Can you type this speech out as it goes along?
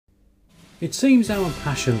It seems our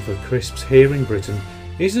passion for crisps here in Britain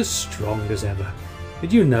is as strong as ever.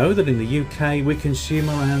 Did you know that in the UK we consume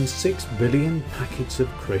around 6 billion packets of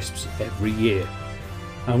crisps every year?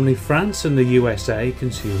 Only France and the USA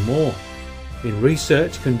consume more. In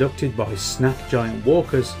research conducted by Snack Giant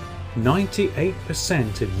Walkers,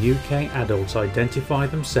 98% of UK adults identify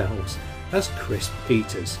themselves as crisp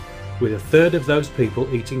eaters, with a third of those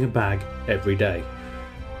people eating a bag every day.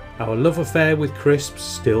 Our love affair with crisps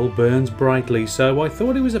still burns brightly, so I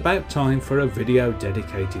thought it was about time for a video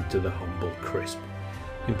dedicated to the humble crisp.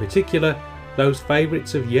 In particular, those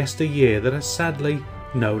favourites of yesteryear that are sadly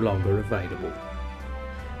no longer available.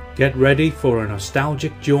 Get ready for a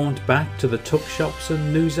nostalgic jaunt back to the tuck shops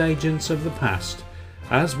and newsagents of the past,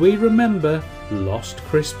 as we remember lost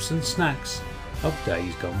crisps and snacks of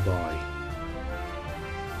days gone by.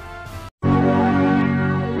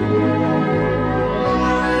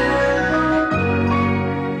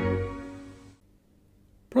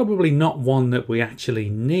 Probably not one that we actually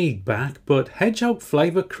need back, but hedgehog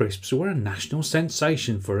flavour crisps were a national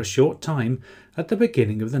sensation for a short time at the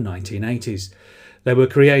beginning of the 1980s. They were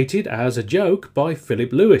created as a joke by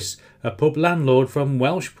Philip Lewis, a pub landlord from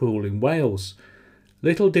Welshpool in Wales.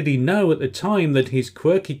 Little did he know at the time that his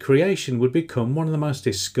quirky creation would become one of the most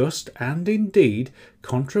discussed and indeed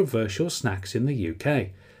controversial snacks in the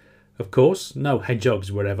UK. Of course, no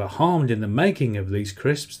hedgehogs were ever harmed in the making of these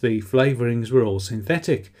crisps. The flavourings were all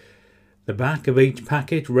synthetic. The back of each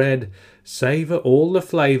packet read, "Savour all the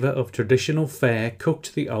flavour of traditional fare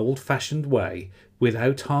cooked the old-fashioned way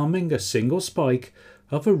without harming a single spike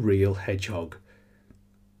of a real hedgehog."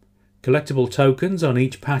 Collectible tokens on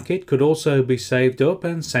each packet could also be saved up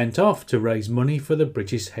and sent off to raise money for the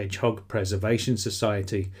British Hedgehog Preservation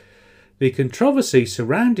Society. The controversy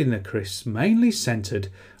surrounding the crisps mainly centred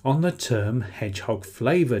on the term hedgehog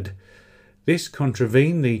flavoured. This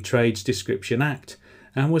contravened the Trades Description Act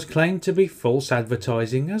and was claimed to be false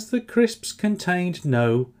advertising, as the crisps contained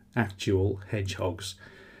no actual hedgehogs.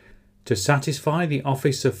 To satisfy the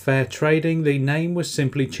Office of Fair Trading, the name was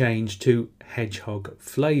simply changed to hedgehog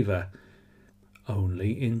flavour,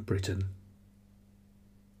 only in Britain.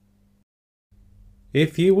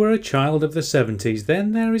 If you were a child of the 70s,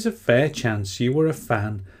 then there is a fair chance you were a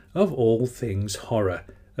fan of all things horror,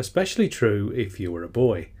 especially true if you were a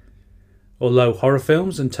boy. Although horror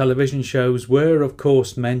films and television shows were of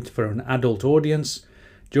course meant for an adult audience,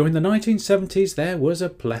 during the 1970s there was a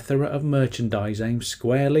plethora of merchandise aimed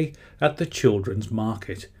squarely at the children's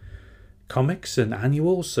market. Comics and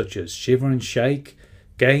annuals such as Shiver and Shake,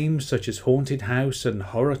 games such as Haunted House and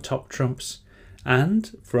Horror Top Trumps,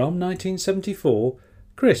 and, from 1974,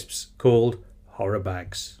 crisps called horror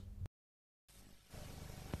bags.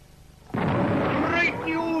 Great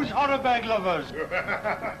news, horror bag lovers!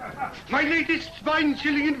 My latest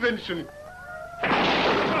spine-chilling invention.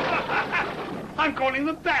 I'm calling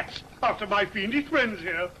them bats, after my fiendish friends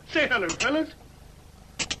here. Say hello, fellas.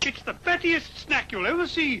 It's the fattiest snack you'll ever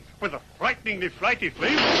see, with a frighteningly flighty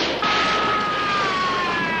flavour.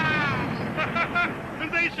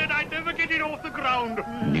 They said I'd never get it off the ground.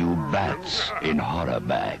 New bats in horror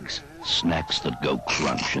bags. Snacks that go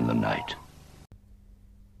crunch in the night.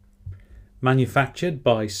 Manufactured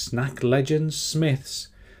by snack legend Smith's,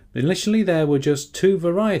 initially there were just two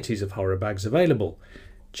varieties of horror bags available: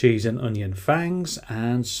 cheese and onion fangs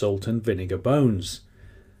and salt and vinegar bones.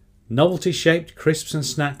 Novelty-shaped crisps and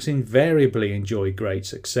snacks invariably enjoy great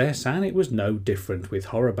success, and it was no different with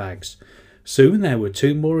horror bags. Soon there were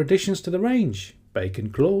two more additions to the range: bacon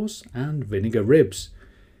claws and vinegar ribs.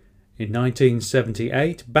 In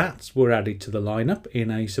 1978, bats were added to the lineup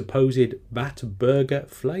in a supposed bat burger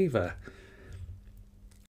flavour.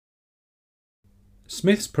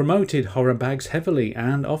 Smith's promoted horror bags heavily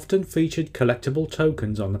and often featured collectible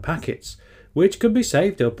tokens on the packets, which could be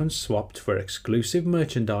saved up and swapped for exclusive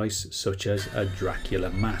merchandise such as a Dracula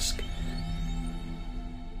mask.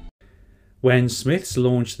 When Smith's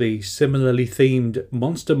launched the similarly themed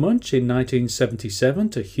Monster Munch in 1977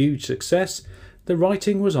 to huge success, the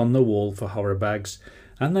writing was on the wall for horror bags,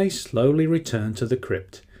 and they slowly returned to the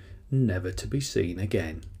crypt, never to be seen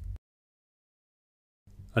again.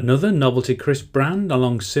 Another novelty crisp brand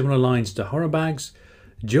along similar lines to horror bags,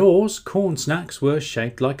 Jaws corn snacks, were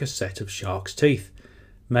shaped like a set of shark's teeth.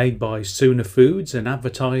 Made by Sooner Foods and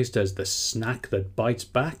advertised as the snack that bites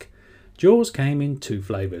back, Jaws came in two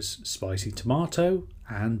flavours: spicy tomato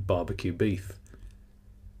and barbecue beef.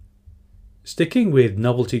 Sticking with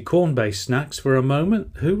novelty corn-based snacks for a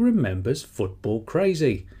moment, who remembers Football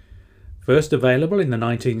Crazy? First available in the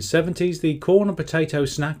 1970s, the corn and potato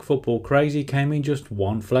snack Football Crazy came in just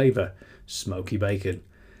one flavour: smoky bacon.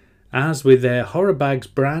 As with their Horror Bags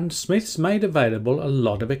brand, Smiths made available a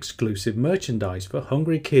lot of exclusive merchandise for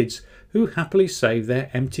hungry kids who happily save their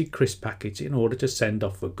empty crisp packets in order to send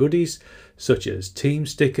off for goodies such as team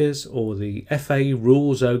stickers or the FA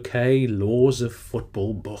Rules OK Laws of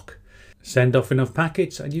Football book. Send off enough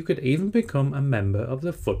packets and you could even become a member of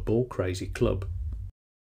the Football Crazy Club.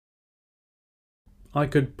 I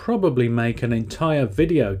could probably make an entire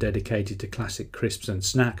video dedicated to classic crisps and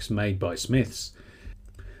snacks made by Smiths.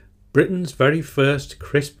 Britain's very first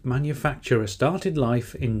crisp manufacturer started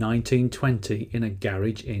life in 1920 in a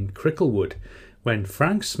garage in Cricklewood, when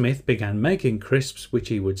Frank Smith began making crisps which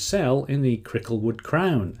he would sell in the Cricklewood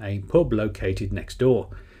Crown, a pub located next door.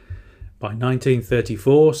 By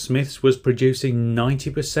 1934, Smiths was producing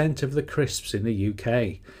 90% of the crisps in the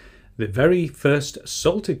UK. The very first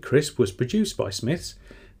salted crisp was produced by Smiths,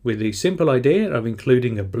 with the simple idea of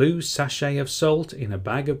including a blue sachet of salt in a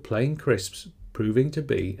bag of plain crisps, proving to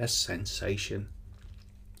be a sensation.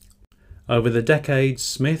 Over the decades,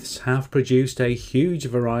 Smiths have produced a huge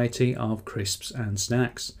variety of crisps and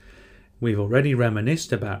snacks. We've already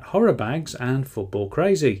reminisced about Horror Bags and Football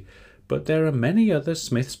Crazy, but there are many other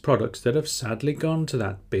Smiths products that have sadly gone to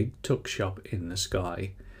that big tuck shop in the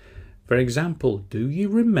sky. For example, do you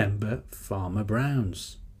remember Farmer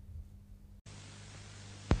Brown's?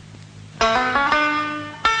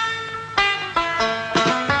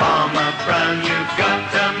 Farmer Brown, you've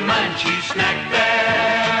got a munchy snack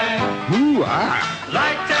there. Ooh, ah.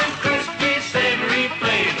 Light and crispy, savory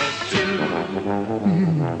flavors too.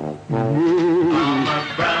 Farmer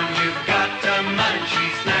Brown, you've got a munchy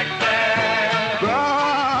snack there.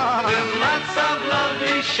 With lots of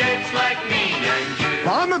lovely shapes like me and you.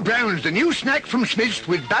 Farmer Brown's, the new snack from Smith's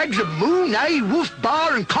with bags of moo, nay, woof,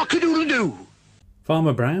 bar and cock-a-doodle-doo.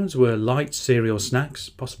 Farmer Brown's were light cereal snacks,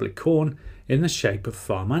 possibly corn, in the shape of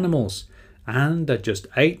farm animals, and at just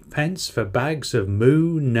 8p for bags of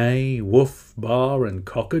moo, neigh, woof, bar and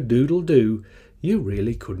cock-a-doodle-doo, you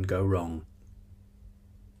really couldn't go wrong.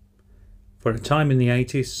 For a time in the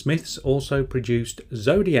 80s, Smiths also produced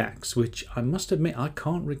Zodiacs, which I must admit I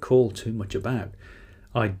can't recall too much about.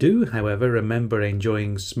 I do, however, remember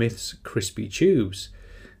enjoying Smiths Crispy Tubes.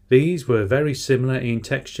 These were very similar in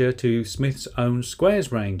texture to Smith's own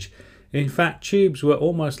Squares range. In fact, tubes were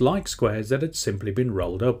almost like squares that had simply been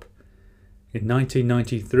rolled up. In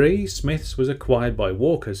 1993, Smith's was acquired by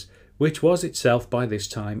Walker's, which was itself by this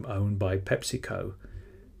time owned by PepsiCo.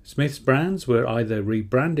 Smith's brands were either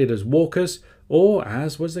rebranded as Walker's or,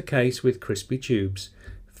 as was the case with Crispy Tubes,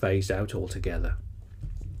 phased out altogether.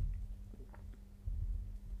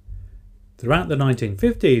 Throughout the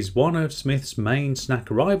 1950s, one of Smith's main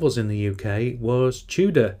snack rivals in the UK was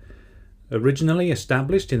Tudor. Originally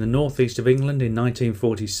established in the northeast of England in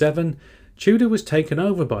 1947, Tudor was taken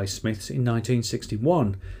over by Smiths in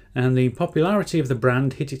 1961, and the popularity of the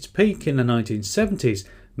brand hit its peak in the 1970s,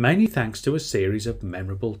 mainly thanks to a series of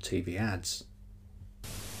memorable TV ads.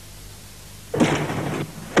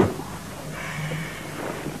 Can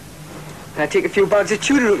I take a few bags of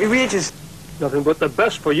Tudor out your wages? Nothing but the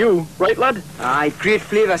best for you, right, lad? Aye, great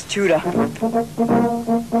flavours, Tudor.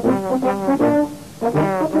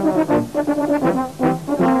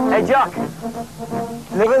 Hey, Jack.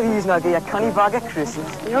 Look at these now, get your canny bag of crisps.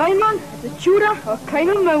 Aye, man. The Tudor or kind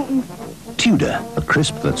of mountain. Tudor, a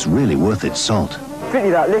crisp that's really worth its salt.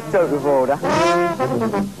 Pity that lift out of order.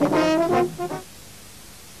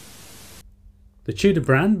 The Tudor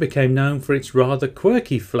brand became known for its rather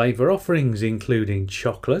quirky flavour offerings, including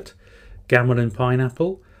chocolate, gammon and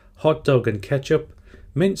pineapple, hot dog and ketchup,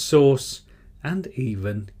 mint sauce, and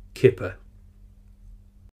even kipper.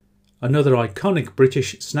 Another iconic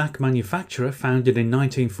British snack manufacturer founded in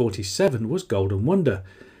 1947 was Golden Wonder.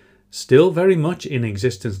 Still very much in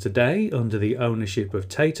existence today under the ownership of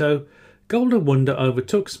Tato, Golden Wonder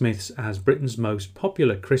overtook Smith's as Britain's most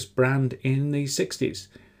popular crisp brand in the 60s.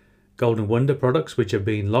 Golden Wonder products which have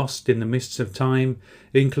been lost in the mists of time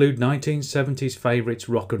include 1970s favourites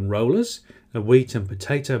Rock and Rollers, a wheat and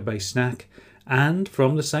potato based snack, and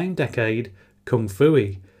from the same decade, Kung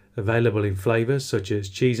Fu-y, available in flavours such as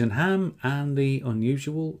cheese and ham and the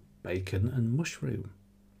unusual bacon and mushroom.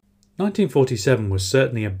 1947 was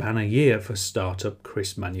certainly a banner year for start-up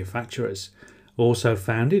crisp manufacturers. Also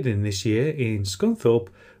founded in this year in Scunthorpe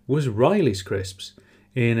was Riley's Crisps.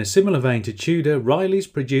 In a similar vein to Tudor, Riley's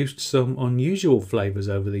produced some unusual flavours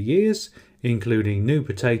over the years, including new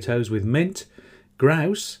potatoes with mint,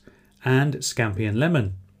 grouse and scampi and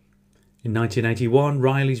lemon. In 1981,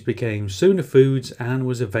 Riley's became Sooner Foods and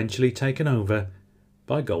was eventually taken over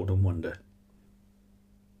by Golden Wonder.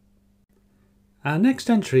 Our next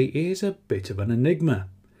entry is a bit of an enigma.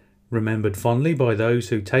 Remembered fondly by those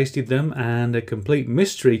who tasted them and a complete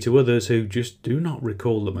mystery to others who just do not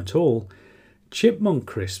recall them at all, chipmunk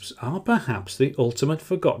crisps are perhaps the ultimate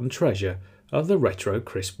forgotten treasure of the retro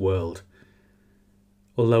crisp world.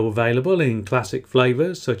 Although available in classic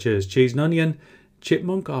flavours such as cheese and onion,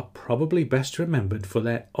 chipmunk are probably best remembered for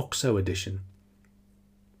their OXO edition.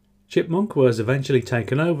 Chipmunk was eventually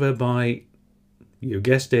taken over by, you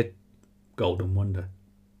guessed it, Golden Wonder.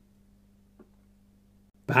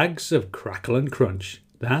 Bags of crackle and crunch.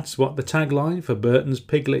 That's what the tagline for Burton's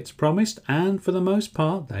Piglets promised, and for the most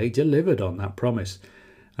part they delivered on that promise.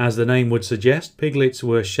 As the name would suggest, piglets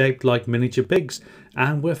were shaped like miniature pigs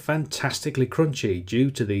and were fantastically crunchy due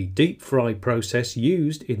to the deep fry process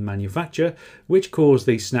used in manufacture, which caused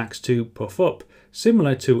these snacks to puff up,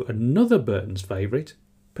 similar to another Burton's favourite,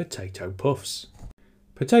 potato puffs.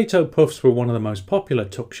 Potato puffs were one of the most popular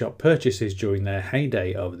tuck shop purchases during their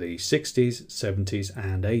heyday of the 60s, 70s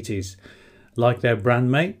and 80s. Like their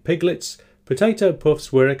brand mate, Piglets, potato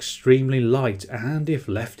puffs were extremely light and, if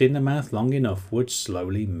left in the mouth long enough, would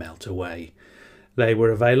slowly melt away. They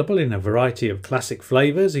were available in a variety of classic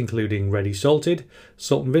flavours including ready salted,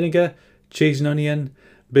 salt and vinegar, cheese and onion,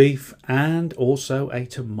 beef and also a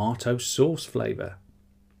tomato sauce flavour.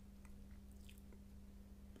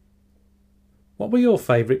 What were your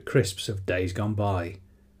favourite crisps of days gone by?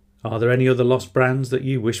 Are there any other lost brands that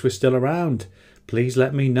you wish were still around? Please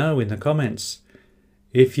let me know in the comments.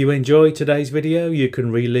 If you enjoyed today's video, you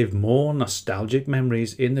can relive more nostalgic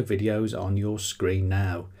memories in the videos on your screen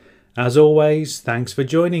now. As always, thanks for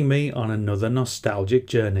joining me on another nostalgic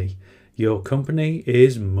journey. Your company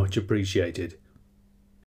is much appreciated.